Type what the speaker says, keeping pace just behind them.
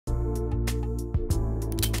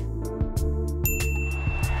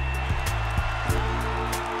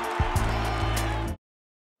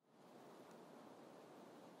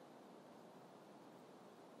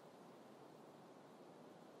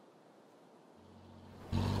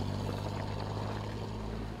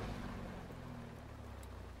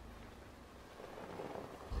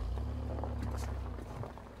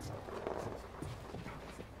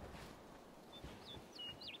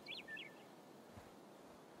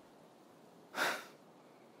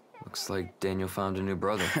Looks like Daniel found a new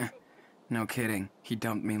brother. No kidding. He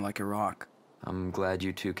dumped me like a rock. I'm glad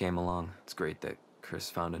you two came along. It's great that Chris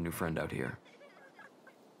found a new friend out here.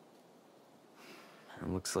 It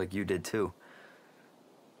looks like you did too.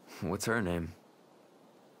 What's her name?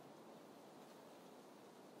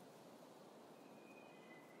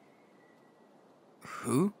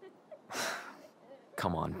 Who?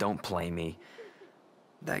 Come on, don't play me.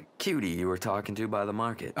 That cutie you were talking to by the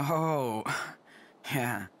market. Oh,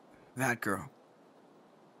 yeah, that girl.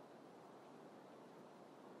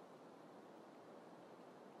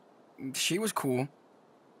 She was cool.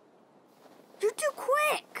 You're too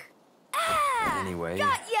quick! Ah! Anyway,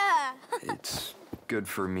 Got ya! it's good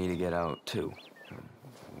for me to get out, too.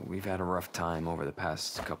 We've had a rough time over the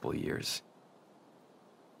past couple of years.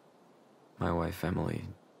 My wife, Emily,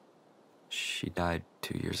 she died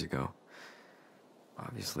 2 years ago.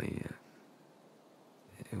 Obviously,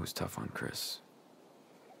 it was tough on Chris.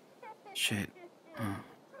 Shit.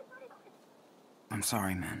 I'm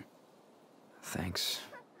sorry, man. Thanks.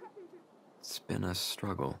 It's been a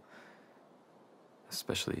struggle.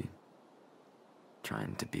 Especially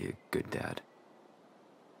trying to be a good dad.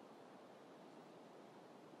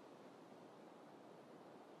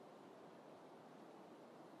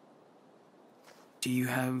 Do you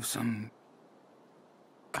have some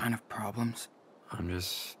kind of problems? I'm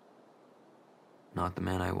just not the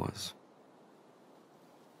man I was.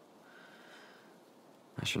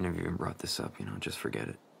 I shouldn't have even brought this up, just forget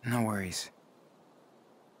it. No worries.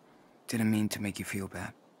 Didn't mean to make you feel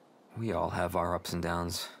bad. We all have our ups and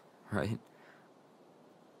downs, right?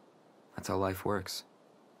 That's how life works.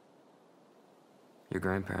 Your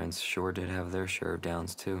grandparents sure did have their share of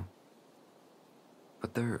downs too.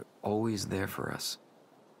 But they're always there for us.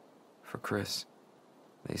 For Chris.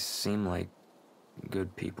 They seem like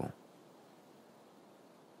good people.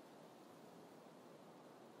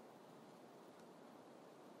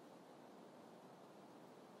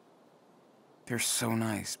 They're so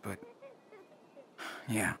nice, but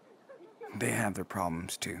yeah, they have their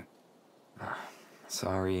problems too.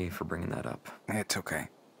 Sorry for bringing that up. It's okay.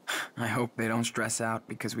 I hope they don't stress out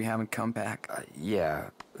because we haven't come back. Yeah,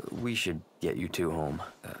 we should get you two home.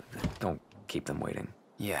 Don't keep them waiting.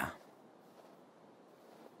 Yeah.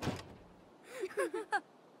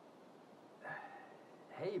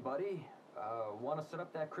 Hey, buddy. Want to set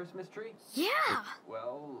up that Christmas tree? Yeah!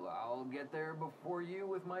 Well, I'll get there before you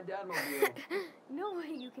with my dadmobile. No way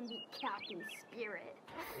you can beat Captain Spirit.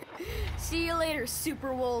 See you later,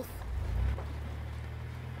 Super Wolf.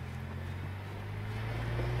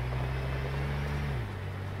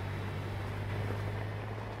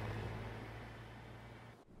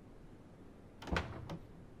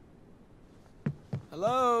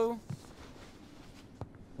 Hello?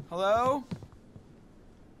 Hello?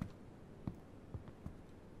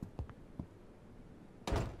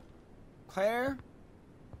 Claire?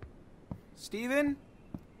 Steven?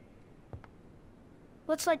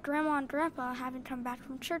 Looks like Grandma and Grandpa haven't come back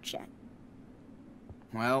from church yet.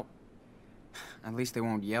 Well, at least they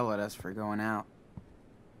won't yell at us for going out.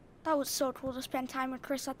 That was so cool to spend time with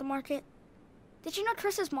Chris at the market. Did you know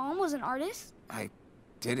Chris's mom was an artist? I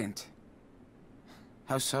didn't.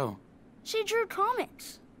 How so? She drew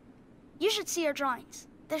comics. You should see her drawings.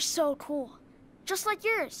 They're so cool. Just like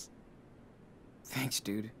yours. Thanks,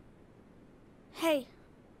 dude. Hey.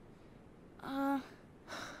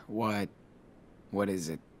 What? What is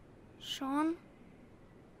it? Sean?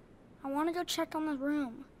 I want to go check on the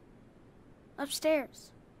room.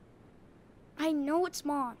 Upstairs. I know it's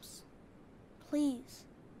Mom's. Please.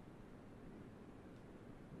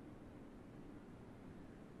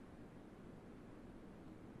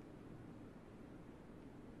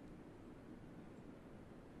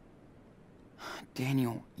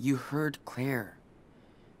 Daniel, you heard Claire.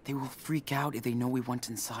 They will freak out if they know we went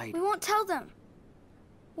inside. We won't tell them.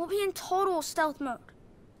 We'll be in total stealth mode.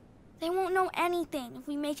 They won't know anything if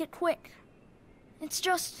we make it quick. It's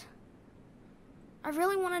just... I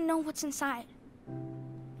really want to know what's inside.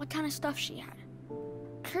 What kind of stuff she had.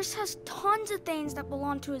 Chris has tons of things that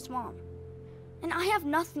belong to his mom. And I have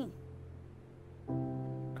nothing.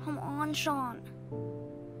 Come on, Sean.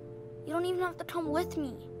 You don't even have to come with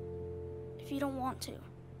me. If you don't want to.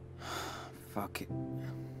 Fuck it.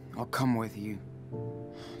 I'll come with you.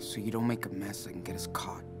 So you don't make a mess and get us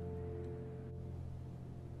caught.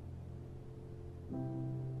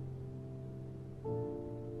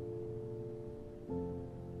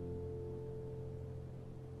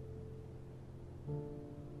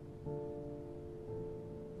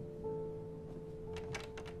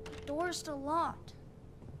 The door's still locked.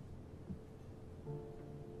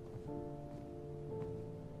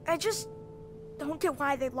 don't get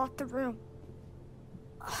why they locked the room.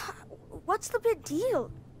 What's the big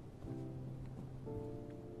deal?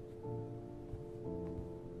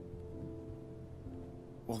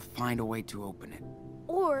 We'll find a way to open it.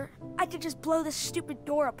 Or I could just blow this stupid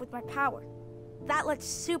door up with my power. That looks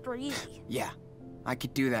super easy. Yeah, I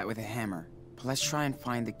could do that with a hammer. But let's try and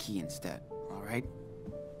find the key instead, alright?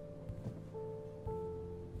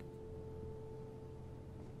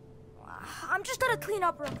 I'm just gonna clean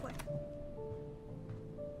up real quick.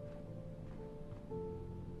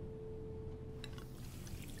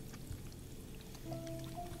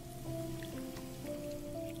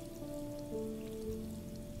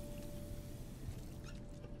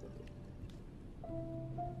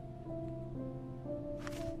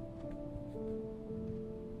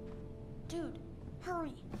 Dude,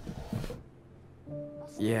 hurry.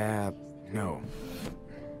 Yeah, no.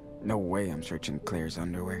 No way I'm searching Claire's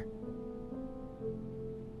underwear.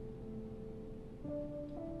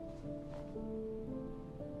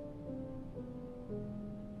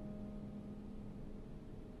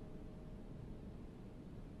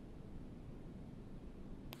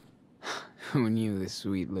 Who knew this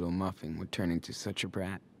sweet little muffin would turn into such a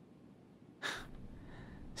brat?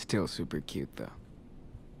 Still super cute, though.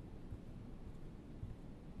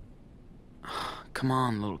 Come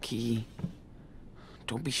on, little key.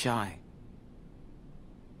 Don't be shy.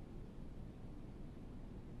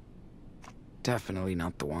 Definitely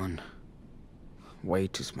not the one. Way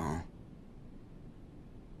too small.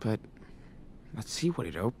 But let's see what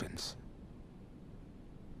it opens.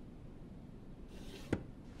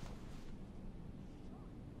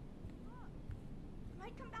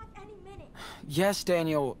 Might come back any minute. Yes,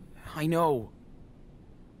 Daniel. I know.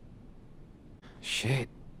 Shit.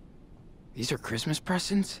 These are Christmas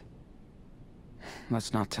presents?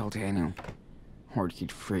 Let's not tell Daniel, or he'd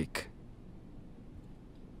freak.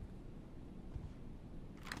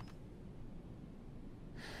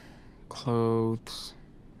 Clothes,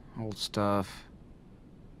 old stuff,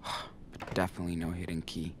 but definitely no hidden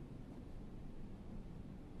key.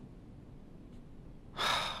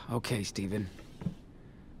 Okay, Steven.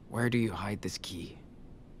 Where do you hide this key?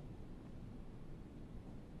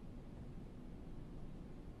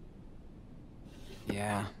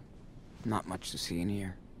 Yeah, not much to see in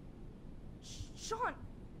here. Sean,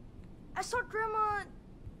 I saw Grandma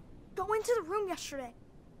go into the room yesterday.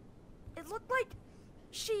 It looked like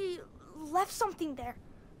she left something there,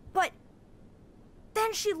 but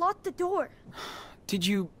then she locked the door. Did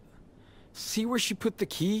you see where she put the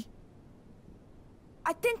key?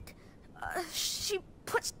 I think she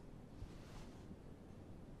put...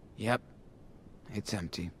 Yep, it's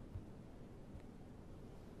empty.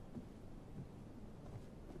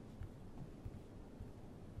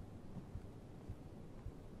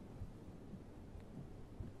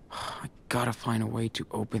 I gotta find a way to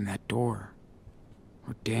open that door.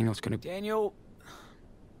 Or Daniel's gonna... Daniel,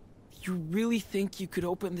 you really think you could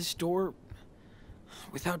open this door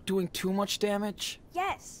without doing too much damage?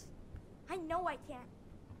 Yes, I know I can.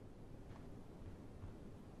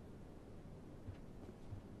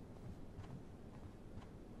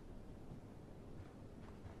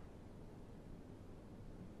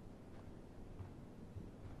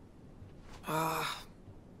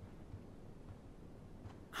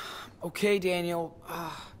 Okay, Daniel.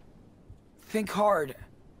 Think hard.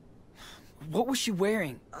 What was she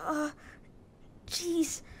wearing?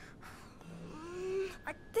 Jeez.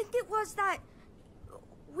 I think it was that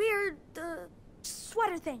weird,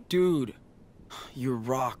 sweater thing. Dude, you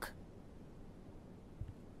rock.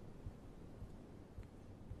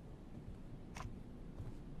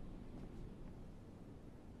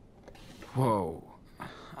 Whoa.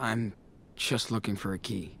 I'm just looking for a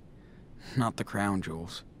key. Not the crown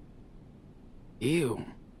jewels. Ew.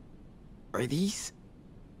 Are these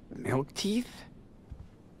milk teeth?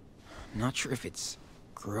 Not sure if it's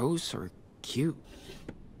gross or cute.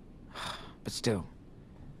 But still,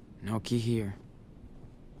 no key here.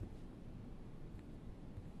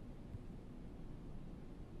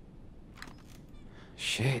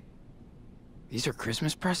 Shit. These are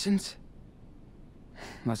Christmas presents?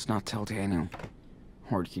 Let's not tell Daniel,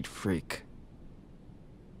 or he'd freak.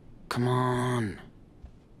 Come on.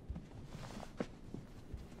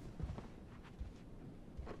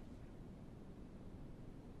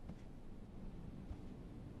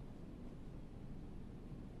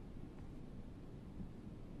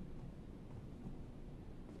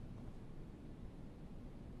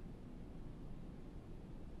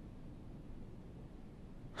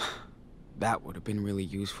 That would have been really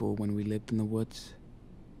useful when we lived in the woods.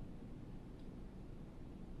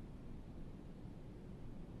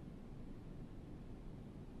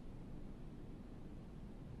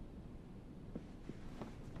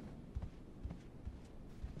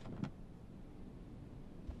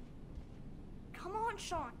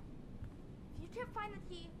 Sean. If you can't find the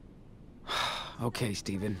key... Okay,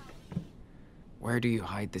 Steven. Where do you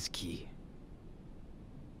hide this key?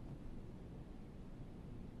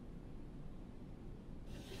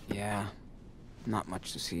 Yeah, not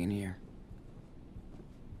much to see in here.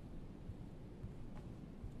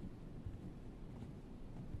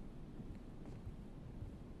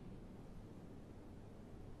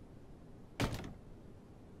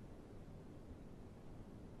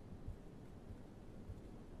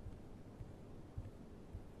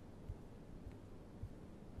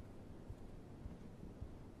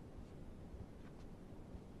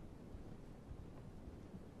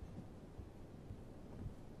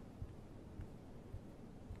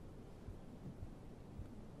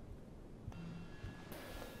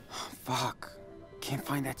 Fuck. Can't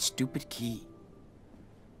find that stupid key.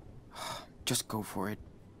 Just go for it.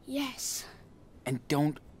 Yes. And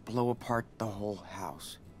don't blow apart the whole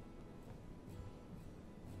house.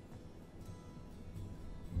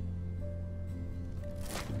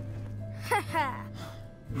 Haha.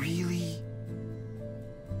 Really?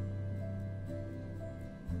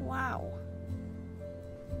 Wow.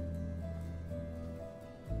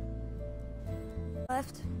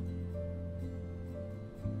 Left.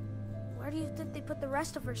 Where do you think they put the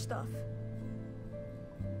rest of her stuff?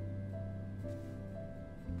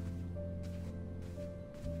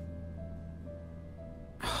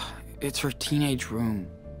 It's her teenage room.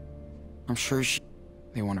 I'm sure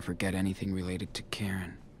they want to forget anything related to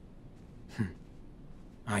Karen.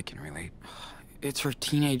 I can relate. It's her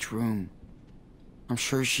teenage room. I'm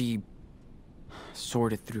sure she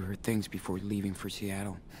sorted through her things before leaving for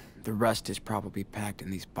Seattle. The rest is probably packed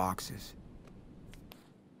in these boxes.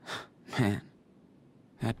 Man,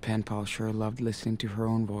 that pen pal sure loved listening to her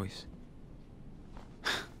own voice.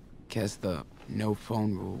 Guess the no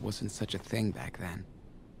phone rule wasn't such a thing back then.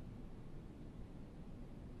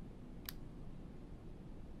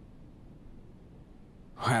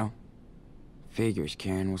 Well, figures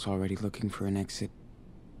Karen was already looking for an exit.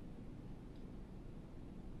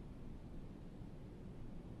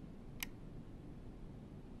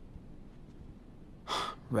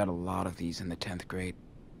 Read a lot of these in the 10th grade.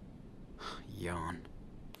 Yawn.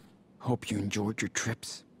 Hope you enjoyed your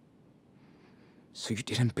trips. So you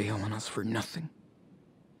didn't bail on us for nothing.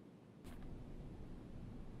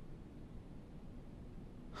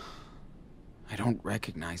 I don't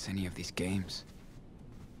recognize any of these games.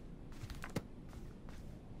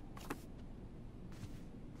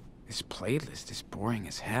 This playlist is boring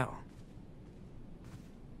as hell.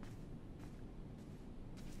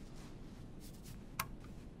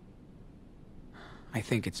 I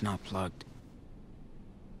think it's not plugged.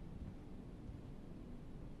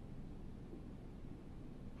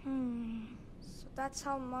 So that's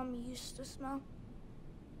how Mom used to smell?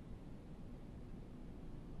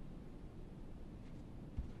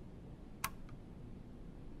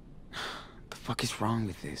 The fuck is wrong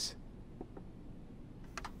with this?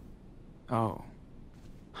 Oh,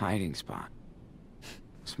 hiding spot.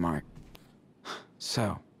 Smart.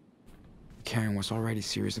 So, Karen was already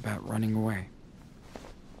serious about running away.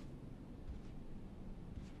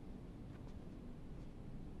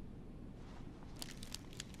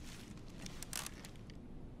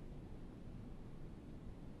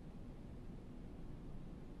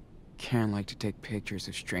 Karen liked to take pictures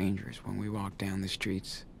of strangers when we walked down the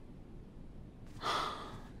streets.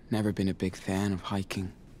 Never been a big fan of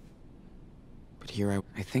hiking. But here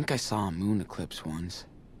I think I saw a moon eclipse once.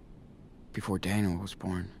 Before Daniel was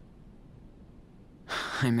born.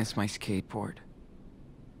 I miss my skateboard.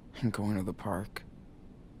 And going to the park.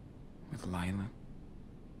 With Lila.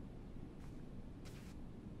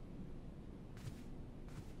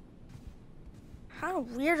 How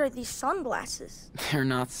weird are these sunglasses? They're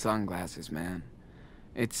not sunglasses, man.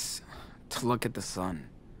 It's to look at the sun.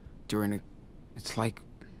 During a... It's like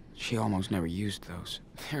she almost never used those.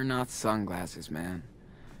 They're not sunglasses, man.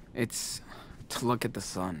 It's to look at the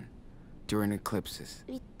sun. During eclipses.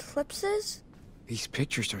 Eclipses? These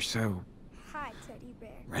pictures are so... Hi, teddy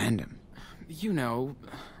bear. random. You know,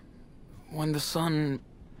 when the sun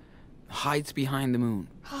hides behind the moon.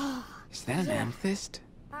 Is that an Yeah. amethyst?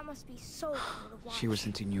 That must be so cool to watch. She was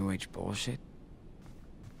into New Age bullshit.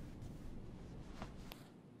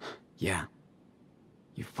 Yeah.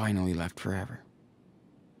 You finally left forever.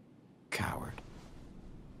 Coward.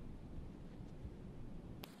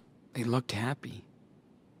 They looked happy.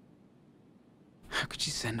 How could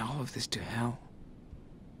you send all of this to hell?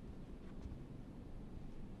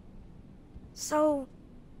 So,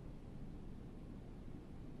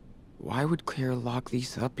 Why would Claire lock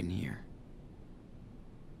these up in here?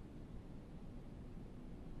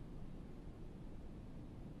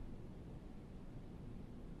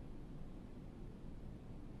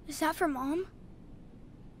 that for Mom?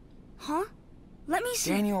 Huh? Let me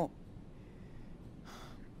see. Daniel.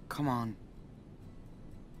 Come on.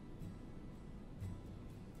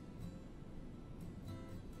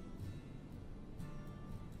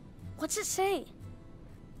 What's it say?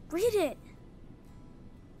 Read it.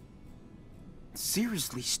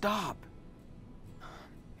 Seriously, stop.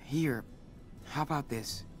 Here, how about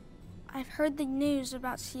this? I've heard the news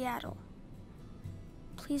about Seattle.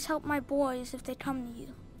 Please help my boys if they come to you.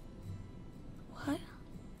 What?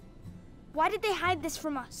 Why did they hide this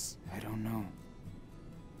from us? I don't know.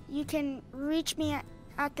 You can reach me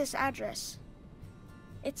at this address.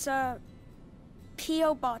 It's a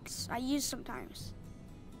P.O. box I use sometimes.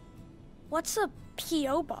 What's a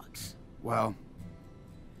P.O. box? Well,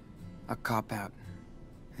 a cop-out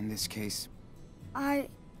in this case. I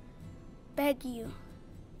beg you,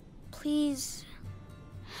 please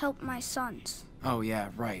help my sons. Oh yeah,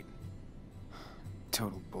 right.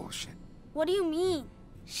 Total bullshit. What do you mean?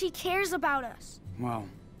 She cares about us. Well,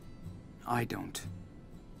 I don't.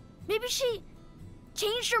 Maybe she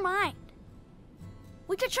changed her mind.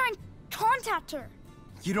 We could try and contact her.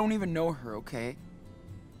 You don't even know her, okay?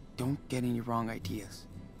 Don't get any wrong ideas.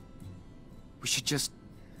 We should just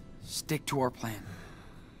stick to our plan.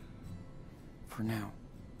 For now.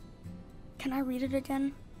 Can I read it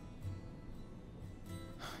again?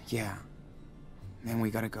 Yeah. Then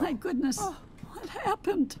we gotta go. My goodness. Oh, what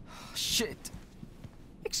happened? Shit.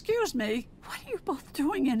 Excuse me. What are you both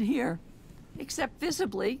doing in here? Except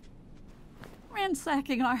visibly.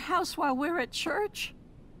 Ransacking our house while we're at church?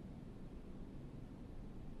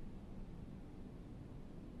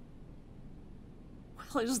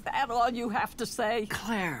 Well, is that all you have to say?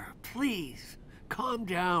 Claire, please, calm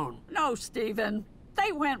down. No, Stephen.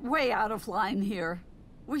 They went way out of line here.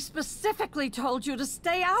 We specifically told you to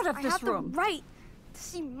stay out of I this have room. the right to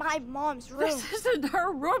see my mom's room. This isn't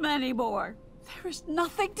her room anymore. There is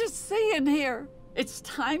nothing to see in here. It's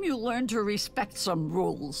time you learn to respect some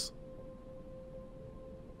rules.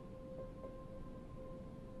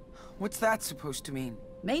 What's that supposed to mean?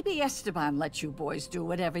 Maybe Esteban lets you boys do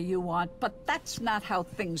whatever you want, but that's not how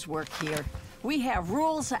things work here. We have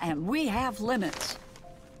rules and we have limits.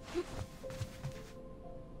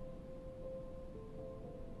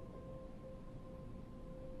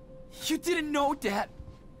 You didn't know, Dad.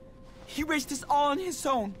 He raised us all on his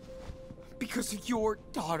own. Because of your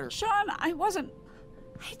daughter. Sean, I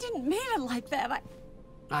didn't mean it like that.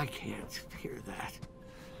 I can't hear that.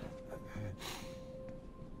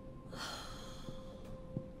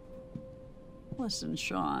 Listen,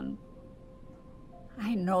 Sean.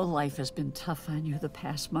 I know life has been tough on you the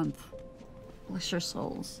past month. Bless your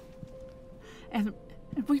souls. And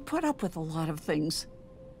we put up with a lot of things.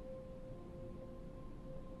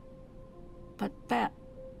 But that,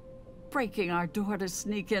 breaking our door to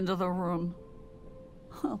sneak into the room,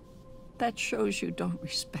 well, that shows you don't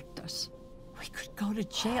respect us. We could go to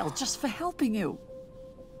jail just for helping you.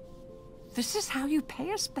 This is how you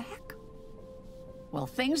pay us back? Well,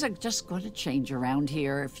 things are just going to change around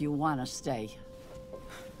here if you want to stay.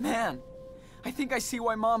 Man, I think I see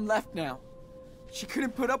why Mom left now. She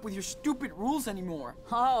couldn't put up with your stupid rules anymore.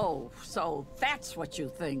 Oh, so that's what you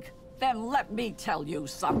think. Then let me tell you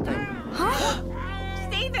something. Huh?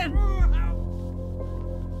 Stephen!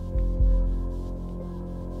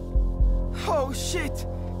 Oh, shit!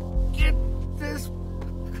 Get this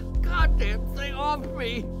goddamn thing off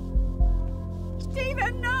me!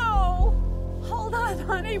 Stephen, no! Hold on,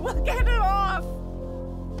 honey, we'll get it off!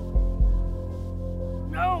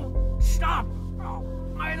 No! Stop! Oh,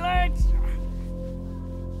 my legs!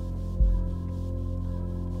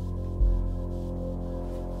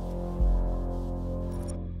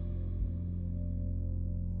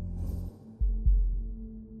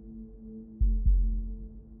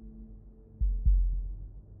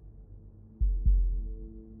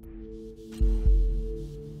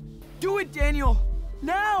 Do it, Daniel!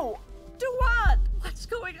 Now! Do what? What's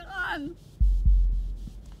going on?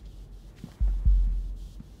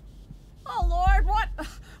 Oh, Lord, what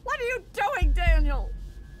are you doing, Daniel?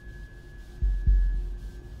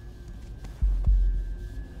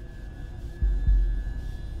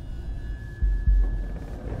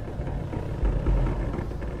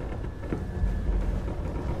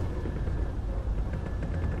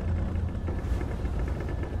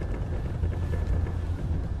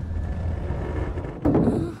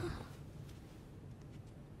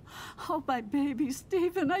 Oh, my baby,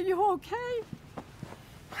 Stephen, are you okay?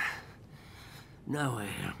 Now I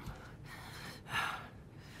am.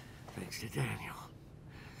 Thanks to Daniel.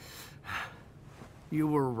 You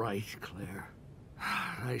were right, Claire.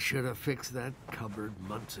 I should have fixed that cupboard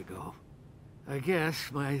months ago. I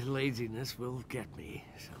guess my laziness will get me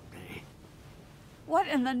someday. What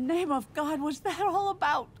in the name of God was that all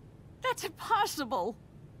about? That's impossible.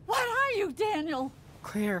 What are you, Daniel?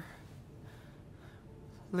 Claire.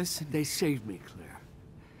 Listen. They saved me, Claire.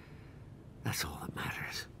 That's all that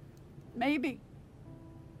matters. Maybe.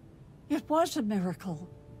 It was a miracle.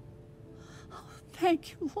 Oh,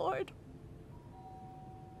 thank you, Lord.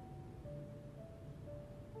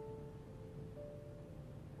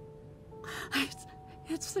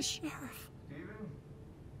 It's the sheriff. Stephen?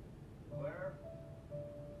 Claire?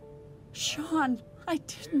 Sean, I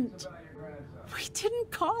didn't. It's about your grandson. We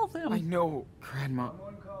didn't call them. I know, Grandma.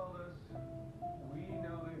 Someone called us. We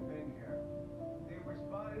know they've been here. They were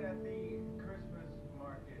spotted at the Christmas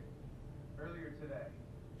market earlier today.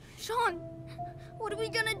 Sean, what are we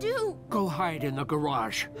gonna do? Go hide in the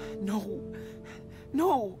garage. No.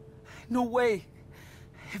 No. No way.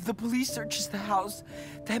 If the police searches the house,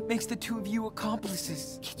 that makes the two of you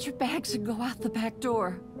accomplices. Get your bags and go out the back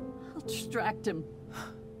door. I'll distract him.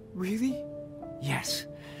 Really? Yes.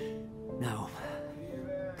 Now,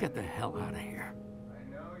 get the hell out of here. I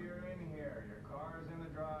know you're in here. Your car's in the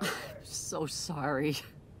driveway. So sorry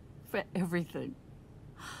for everything.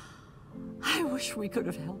 I wish we could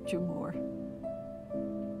have helped you more.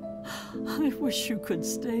 I wish you could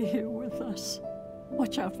stay here with us.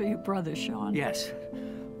 Watch out for your brother, Sean. Yes.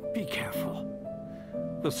 Be careful.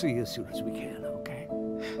 We'll see you as soon as we can, okay?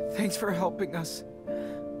 Thanks for helping us.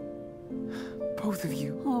 Both of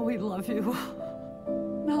you. Oh, we love you.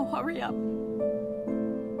 Now hurry up.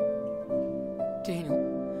 Daniel,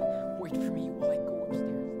 wait for me while I go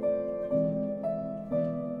upstairs.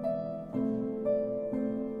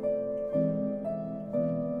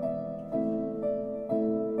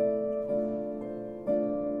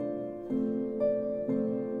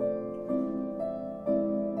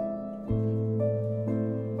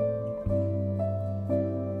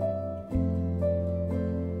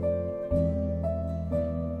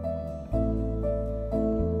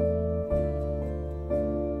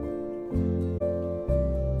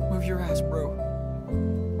 Move your ass, bro.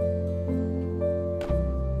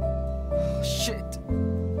 Shit.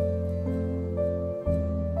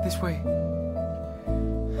 This way.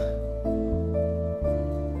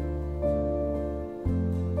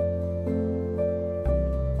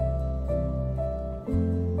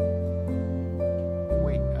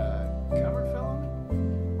 Wait, cover film?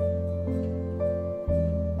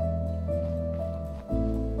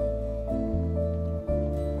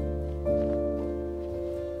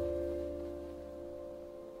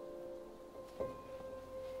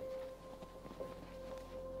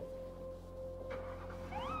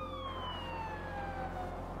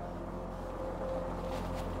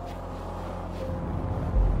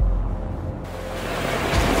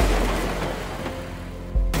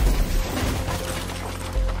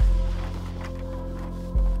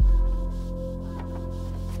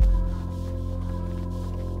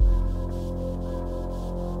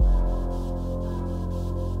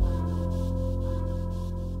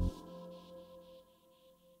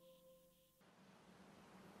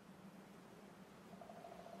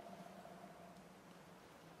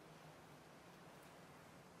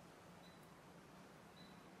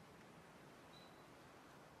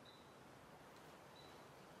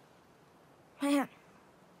 Man,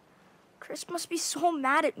 Chris must be so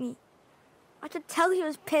mad at me. I could tell he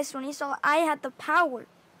was pissed when he saw I had the power.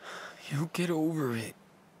 You get over it.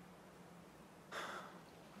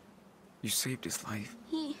 You saved his life.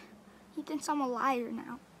 He thinks I'm a liar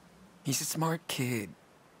now. He's a smart kid.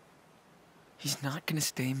 He's not gonna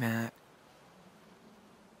stay mad.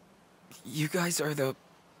 You guys are the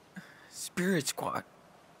Spirit Squad,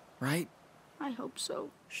 right? I hope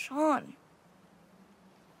so. Sean.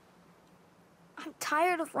 I'm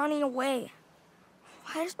tired of running away.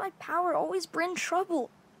 Why does my power always bring trouble?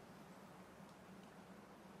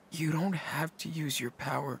 You don't have to use your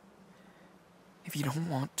power if you don't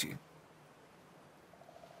want to.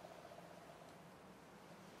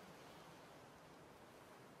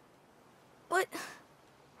 But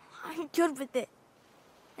I'm good with it.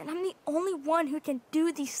 And I'm the only one who can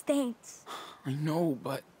do these things. I know,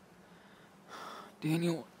 but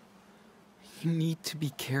Daniel, you need to be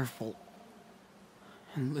careful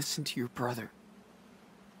and listen to your brother.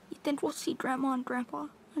 You think we'll see Grandma and Grandpa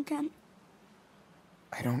again?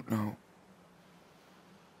 I don't know.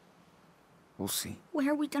 We'll see.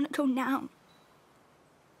 Where are we gonna go now?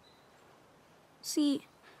 See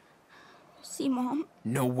Mom?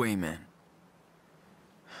 No way, man.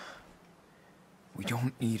 We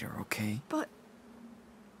don't need her, okay? But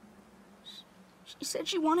she said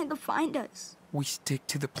she wanted to find us. We stick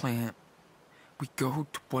to the plan. We go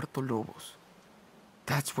to Puerto Lobos.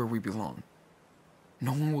 That's where we belong.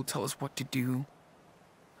 No one will tell us what to do.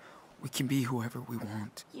 We can be whoever we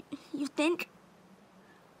want. You think?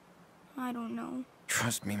 I don't know.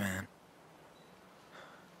 Trust me, man.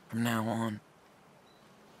 From now on,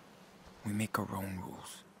 we make our own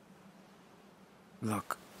rules.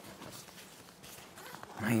 Look,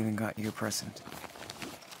 I even got you a present.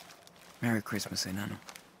 Merry Christmas, Enano.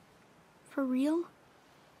 For real?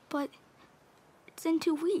 But it's in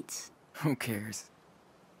 2 weeks. Who cares?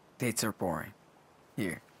 Dates are boring.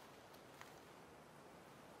 Here.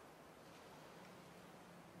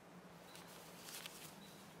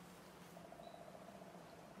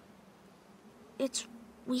 It's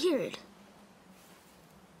weird.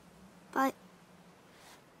 But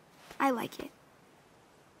I like it.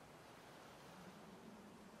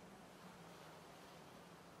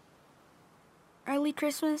 Early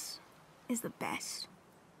Christmas is the best.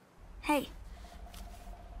 Hey,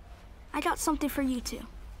 I got something for you too.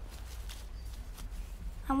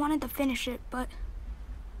 I wanted to finish it, but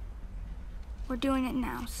we're doing it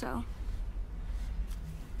now, so.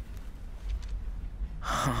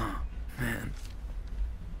 Man.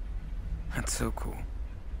 That's so cool.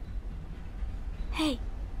 Hey,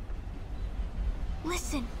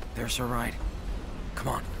 listen. There's our ride. Come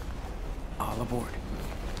on. All aboard.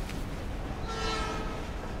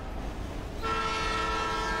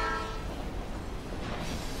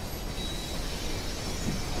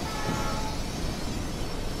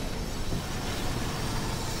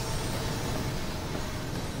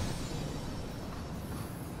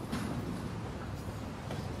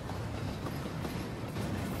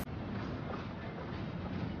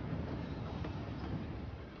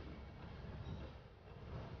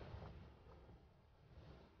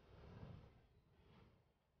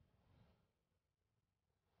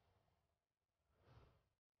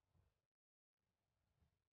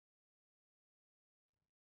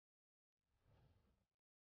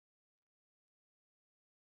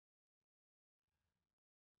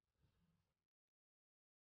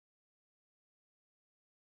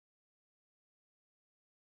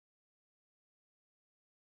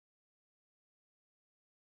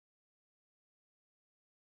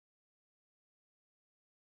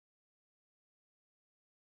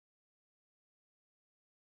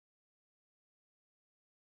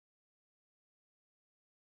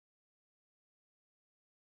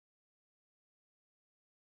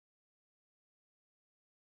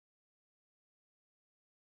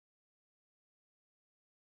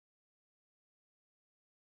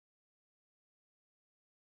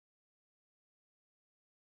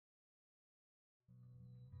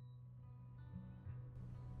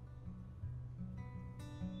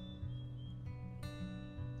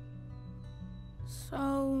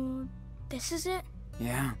 So, this is it?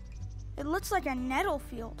 Yeah. It looks like a nettle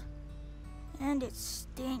field. And it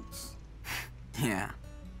stinks. Yeah.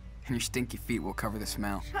 And your stinky feet will cover the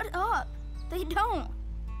smell. Shut up! They don't.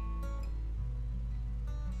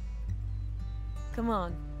 Come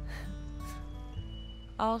on.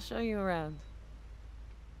 I'll show you around.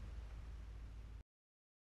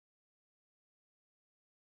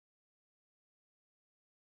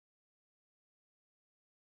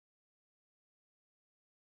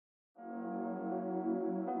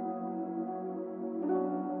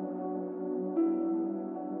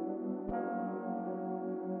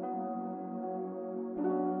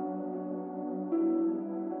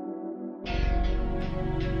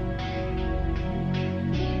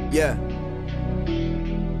 Yeah.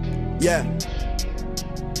 Yeah.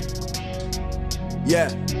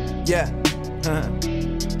 Yeah.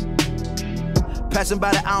 Passing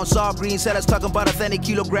by the ounce, all green sellers talking about authentic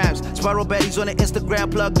kilograms. Spiral baddies on the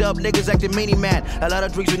Instagram, plugged up niggas acting mini man. A lot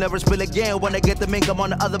of drinks we never spill again. Wanna get them income on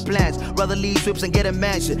the other plans. Rather leave swips and get a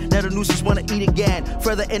mansion. Now the nuisance wanna eat again.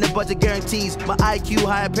 Further in the budget guarantees. My IQ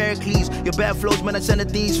higher Pericles. Your bad flows, man, I send the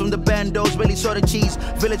these from the bandos. Really sort of cheese.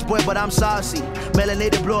 Village boy, but I'm saucy.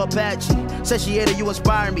 Melanated blow Apache. Satiated, you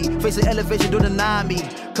inspire me. Facing elevation, don't deny me.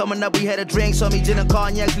 Coming up, we had a drink, saw me gin and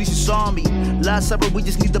cognac, at least you saw me. Last supper, we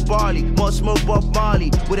just need the barley. More smoke, Bob Marley.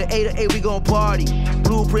 With an 8 to 8, we gon' party.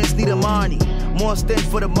 Blueprints need a money. More stint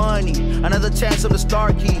for the money. Another chance of the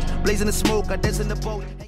star key. Blazing the smoke, I dance in the boat.